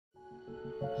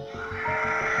Hey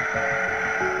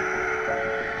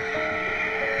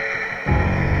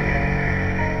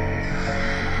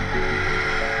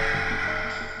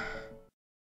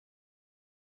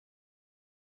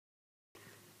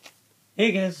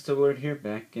guys, it's Lord here,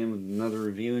 back again with another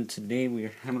review, and today we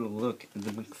are having a look at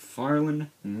the Mcfarlane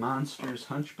Monsters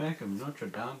Hunchback of Notre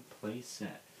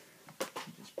playset.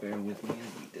 Just bear with me,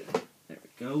 I need to, there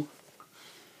we go.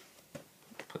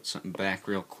 Put something back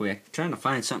real quick. I'm trying to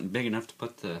find something big enough to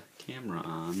put the camera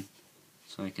on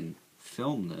so I can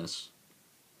film this.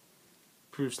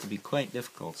 Proves to be quite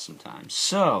difficult sometimes.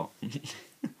 So,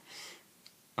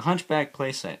 a Hunchback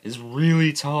playset is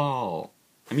really tall.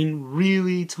 I mean,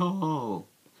 really tall.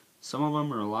 Some of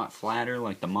them are a lot flatter,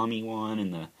 like the Mummy one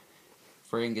and the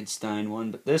Frankenstein one.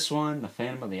 But this one, the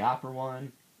Phantom of the Opera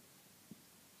one,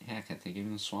 heck, I think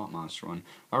even the Swamp Monster one,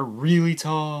 are really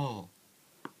tall.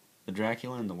 The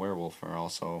Dracula and the Werewolf are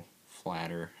also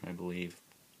flatter, I believe.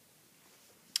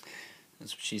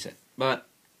 That's what she said. But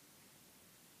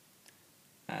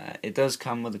it does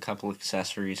come with a couple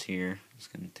accessories here.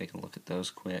 Just going to take a look at those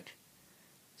quick.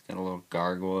 It's got a little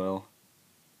gargoyle,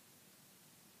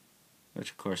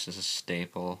 which of course is a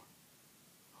staple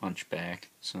Hunchback.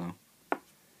 So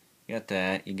you got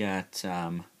that. You got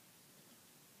the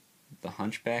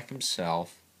Hunchback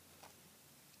himself.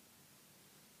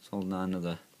 He's holding on to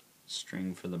the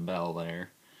string for the bell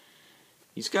there.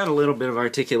 He's got a little bit of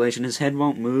articulation. His head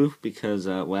won't move because,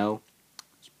 well,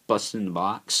 it's busted in the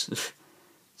box.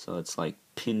 So it's like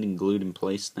pinned and glued in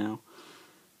place now.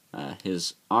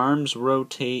 His arms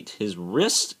rotate. His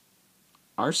wrists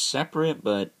are separate,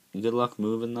 but good luck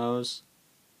moving those.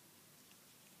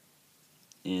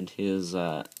 And his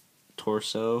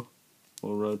torso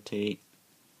will rotate,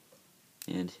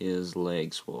 and his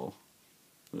legs will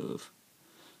move.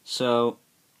 So,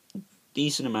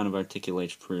 decent amount of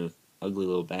articulation for an ugly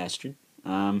little bastard.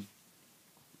 Last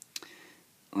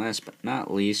but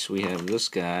not least, we have this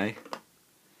guy.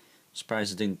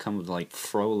 Surprised it didn't come with like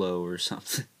Frollo or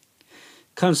something.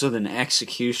 Comes with an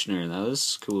executioner. Now this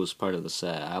is the coolest part of the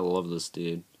set. I love this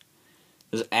dude.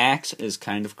 His axe is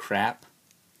kind of crap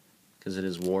because it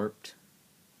is warped,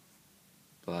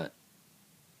 but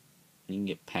you can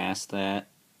get past that.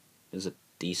 It's a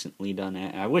decently done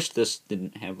axe. I wish this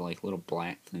didn't have like little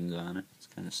black things on it. It's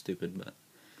kind of stupid, but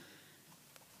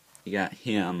you got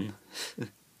him.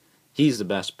 He's the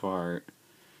best part.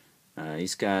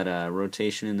 He's got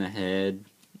rotation in the head,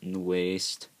 in the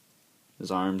waist.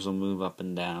 His arms will move up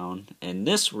and down, and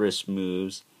this wrist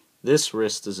moves. This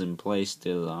wrist is in place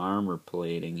to the armor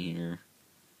plating here.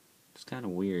 It's kind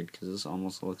of weird because this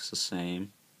almost looks the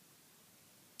same,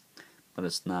 but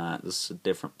it's not. This is a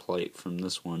different plate from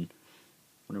this one.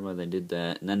 Wonder why they did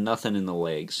that. And then nothing in the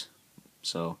legs.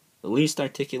 So, the least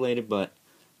articulated, but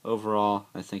overall,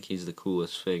 I think he's the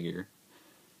coolest figure.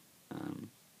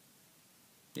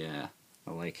 Yeah,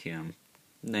 I like him.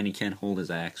 And then he can hold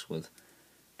his axe with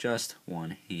just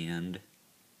one hand.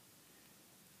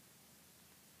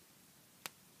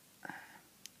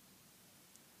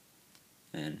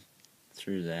 And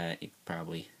through that, you could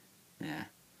probably,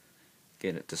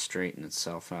 get it to straighten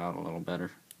itself out a little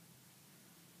better.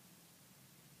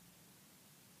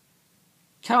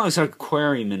 Kind of looks like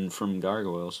Aquarium from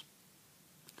Gargoyles.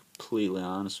 Completely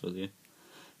honest with you.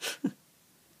 As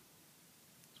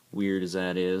weird as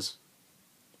that is.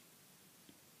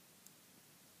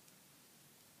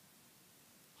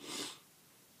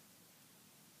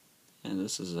 And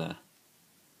this is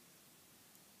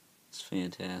it's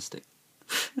fantastic.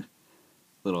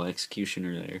 Little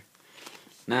executioner there.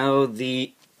 Now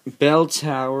the bell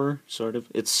tower, sort of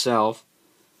itself,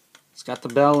 it's got the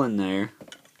bell in there,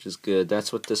 which is good.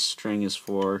 That's what this string is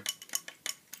for.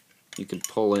 You could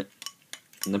pull it,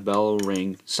 and the bell will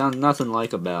ring. Sounds nothing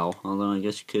like a bell, although I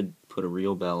guess you could put a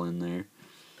real bell in there.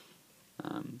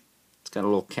 It's got a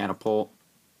little catapult,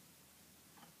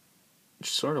 which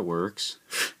sort of works.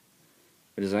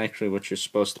 It is actually what you're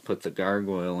supposed to put the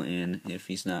gargoyle in if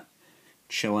he's not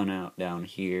chilling out down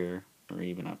here, or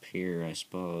even up here, I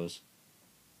suppose.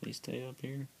 Did he stay up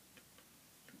here?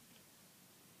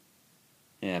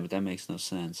 Yeah, but that makes no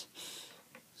sense.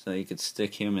 So you could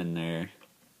stick him in there,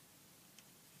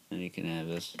 and you can have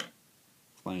this,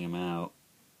 fling him out.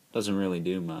 Doesn't really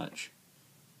do much.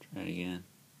 Try it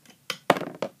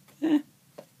again.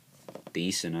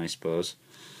 Decent, I suppose.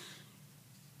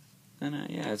 And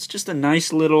yeah, it's just a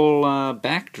nice little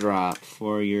backdrop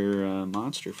for your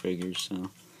monster figures. So,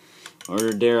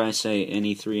 or dare I say,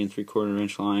 any 3 3/4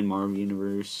 inch line, Marvel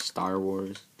Universe, Star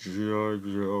Wars, G.I.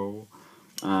 Joe.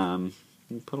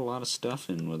 You can put a lot of stuff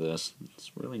in with this. It's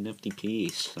a really nifty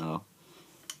piece. So,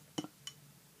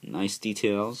 Nice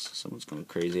details. Someone's going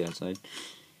crazy outside.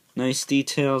 Nice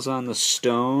details on the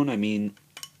stone. I mean,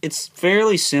 it's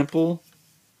fairly simple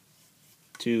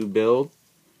to build.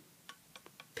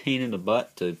 Pain in the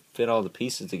butt to fit all the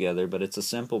pieces together, but it's a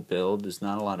simple build. There's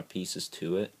not a lot of pieces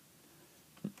to it.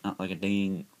 Not like a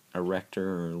dang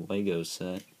Erector or Lego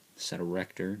set. Set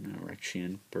Erector, not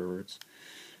Erection, perverts.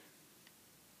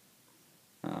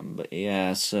 But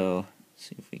yeah, so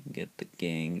see if we can get the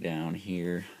gang down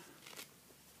here.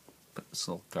 Put this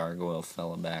little gargoyle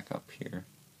fella back up here.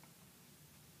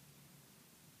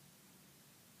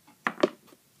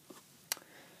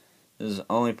 This is the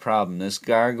only problem. This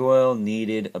gargoyle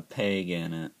needed a peg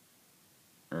in it.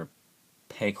 Or a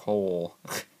peg hole.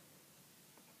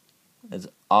 That's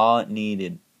all it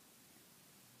needed.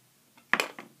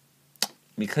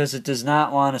 Because it does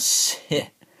not want to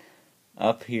sit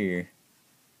up here.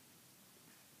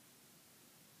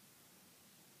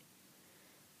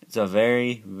 It's a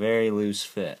very, very loose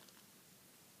fit.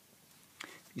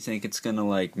 If you think it's gonna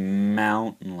like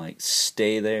mount and like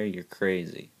stay there, you're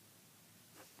crazy.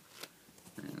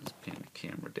 Let's pan the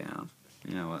camera down.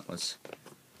 You know what, let's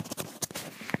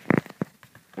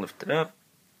lift it up.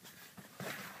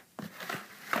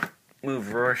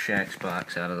 Move Rorschach's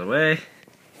box out of the way.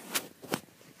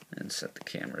 And set the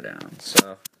camera down.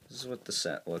 So, this is what the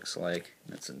set looks like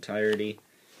in its entirety.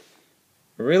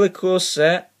 A really cool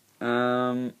set.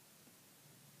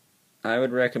 I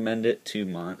would recommend it to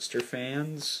monster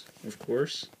fans, of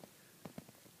course.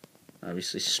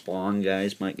 Obviously, Spawn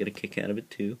guys might get a kick out of it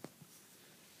too.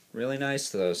 Really nice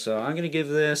though. So I'm gonna give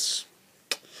this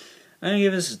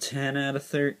a 10 out of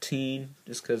 13,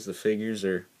 just because the figures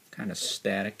are kind of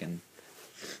static, and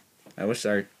I wish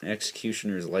our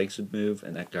executioner's legs would move,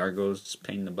 and that gargoyle's just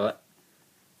pain in the butt.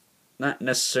 Not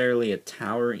necessarily a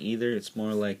tower either. It's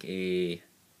more like a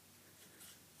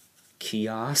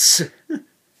kiosk,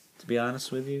 to be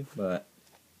honest with you. But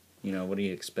you know, what do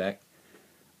you expect?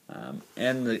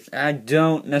 I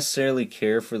don't necessarily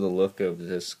care for the look of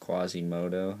this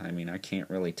Quasimodo. I mean, I can't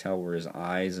really tell where his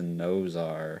eyes and nose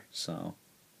are, so.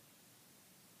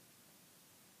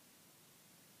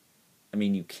 I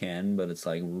mean, you can, but it's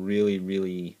like really,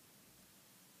 really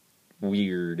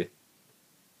weird.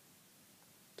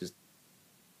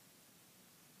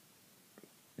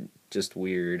 Just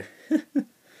weird.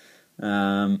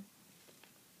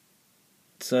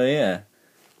 So yeah.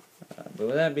 But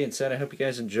with that being said, I hope you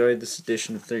guys enjoyed this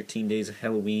edition of 13 Days of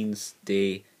Helloween's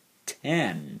Day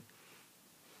 10.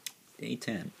 Day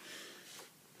 10.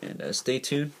 And stay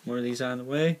tuned. More of these on the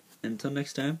way. Until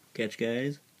next time, catch you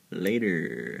guys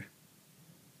later.